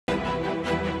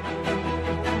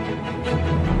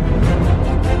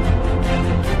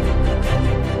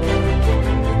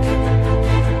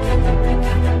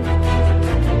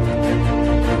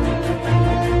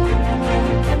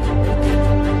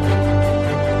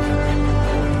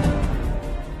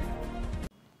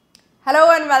Hello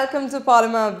and welcome to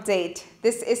Polymer Update.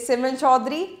 This is Simran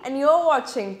Chaudhary and you're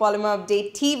watching Polymer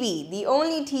Update TV, the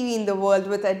only TV in the world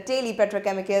with a daily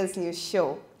petrochemicals news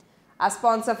show. Our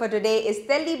sponsor for today is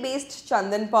Delhi-based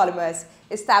Chandan Polymers.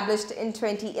 Established in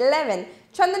 2011,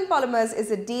 Chandan Polymers is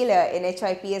a dealer in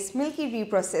HIPS milky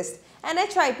reprocessed and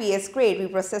HIPS grade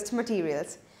reprocessed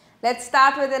materials. Let's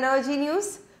start with energy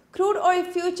news. Crude oil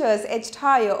futures edged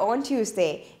higher on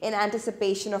Tuesday in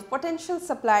anticipation of potential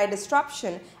supply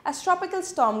disruption as Tropical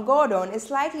Storm Gordon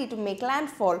is likely to make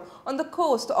landfall on the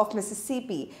coast of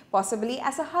Mississippi, possibly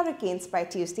as a hurricane by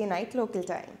Tuesday night local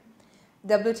time.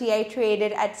 WTI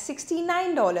traded at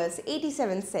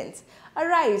 $69.87, a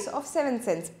rise of 7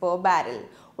 cents per barrel,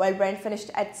 while Brent finished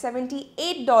at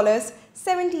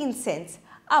 $78.17,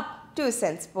 up 2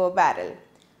 cents per barrel.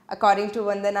 According to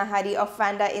Vandana Hari of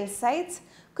Vanda Insights,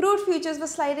 crude futures were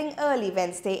sliding early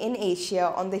Wednesday in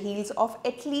Asia on the heels of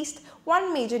at least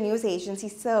one major news agency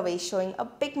survey showing a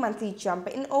big monthly jump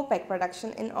in OPEC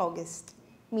production in August.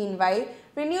 Meanwhile,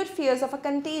 renewed fears of a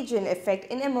contagion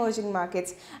effect in emerging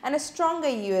markets and a stronger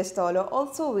US dollar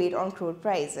also weighed on crude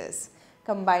prices.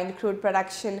 Combined crude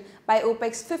production by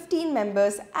OPEC's 15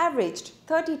 members averaged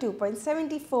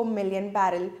 32.74 million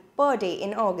barrels per day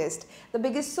in August, the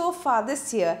biggest so far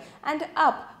this year, and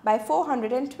up by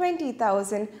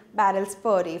 420,000 barrels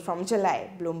per day from July,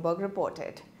 Bloomberg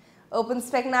reported. Open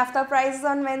spec naphtha prices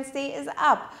on Wednesday is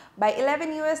up by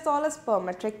 $11 per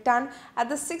metric ton at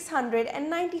the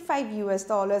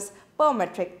 $695 per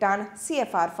metric ton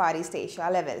CFR Far East Asia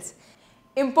levels.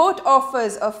 Import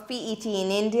offers of PET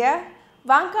in India.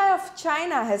 Wankai of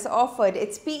China has offered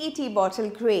its PET bottle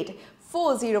grade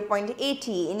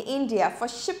 40.80 in India for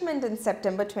shipment in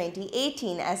September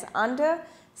 2018 as under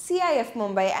CIF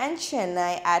Mumbai and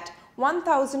Chennai at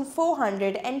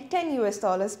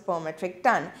 $1,410 per metric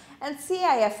ton and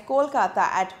CIF Kolkata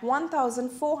at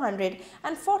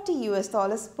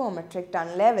 $1,440 per metric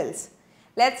ton levels.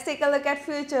 Let's take a look at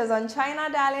futures on China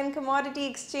Dalian Commodity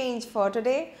Exchange for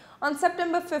today on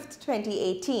September 5th,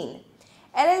 2018.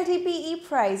 LLDPE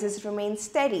prices remain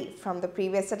steady from the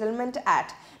previous settlement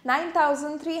at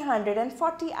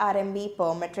 9,340 RMB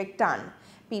per metric ton.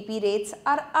 PP rates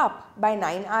are up by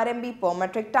 9 RMB per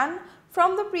metric ton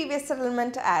from the previous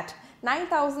settlement at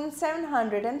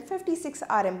 9,756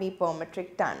 RMB per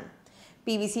metric ton.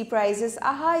 PVC prices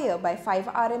are higher by 5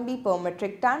 RMB per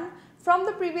metric ton from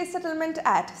the previous settlement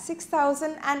at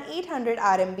 6,800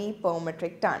 RMB per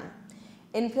metric ton.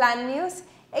 In plant news,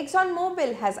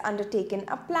 ExxonMobil has undertaken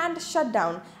a planned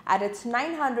shutdown at its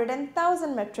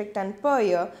 900,000 metric ton per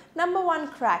year number 1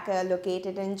 cracker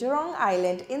located in Jurong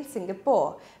Island in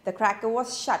Singapore. The cracker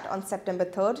was shut on September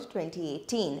 3,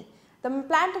 2018. The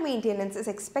plant maintenance is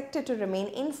expected to remain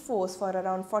in force for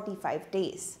around 45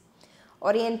 days.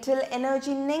 Oriental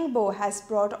Energy Ningbo has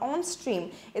brought on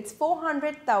stream its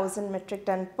 400,000 metric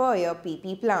ton per year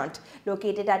PP plant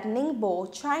located at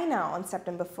Ningbo, China on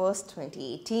September 1,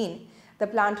 2018. The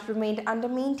plant remained under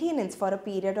maintenance for a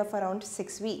period of around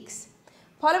 6 weeks.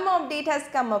 Polymer Update has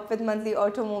come up with monthly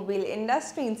automobile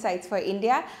industry insights for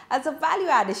India as a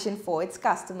value addition for its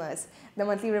customers. The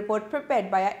monthly report prepared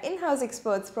by our in-house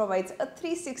experts provides a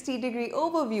 360-degree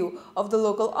overview of the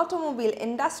local automobile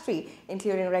industry,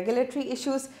 including regulatory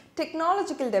issues,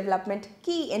 technological development,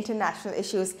 key international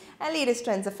issues, and latest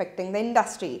trends affecting the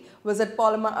industry. Visit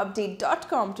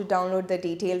polymerupdate.com to download the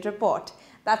detailed report.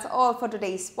 That's all for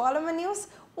today's Polymer News.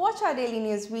 Watch our daily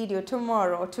news video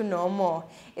tomorrow to know more.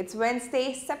 It's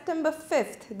Wednesday, September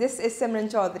 5th. This is Simran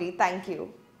Chaudhary. Thank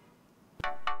you.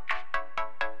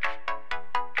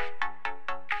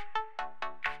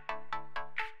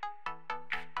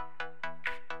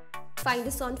 Find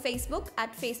us on Facebook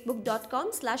at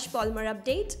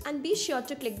facebook.com/polymerupdate and be sure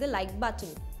to click the like button.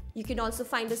 You can also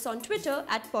find us on Twitter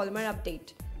at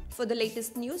polymerupdate. For the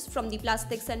latest news from the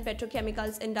plastics and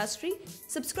petrochemicals industry,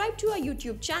 subscribe to our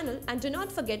YouTube channel and do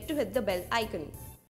not forget to hit the bell icon.